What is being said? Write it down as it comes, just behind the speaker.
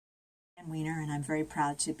Diane Wiener, and I'm very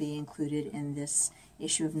proud to be included in this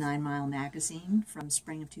issue of Nine Mile Magazine from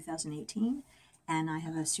spring of 2018. And I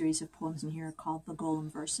have a series of poems in here called the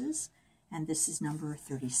Golem Verses, and this is number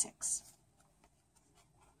 36.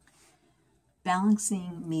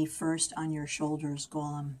 Balancing me first on your shoulders,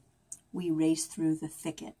 Golem, we race through the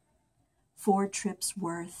thicket. 4 trips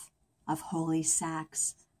worth of holy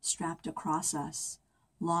sacks strapped across us,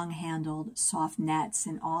 long-handled soft nets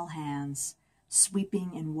in all hands,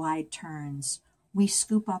 sweeping in wide turns. We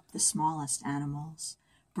scoop up the smallest animals,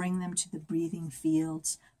 bring them to the breathing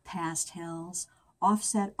fields, past hills,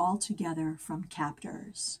 offset altogether from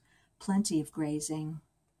captors. Plenty of grazing.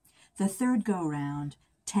 The third go-round,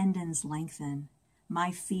 tendons lengthen.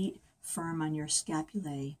 My feet, firm on your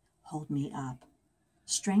scapulae, hold me up.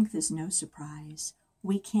 Strength is no surprise.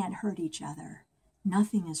 We can't hurt each other.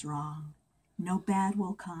 Nothing is wrong. No bad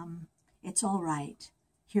will come. It's all right.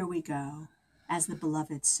 Here we go. As the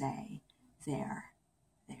beloved say, there.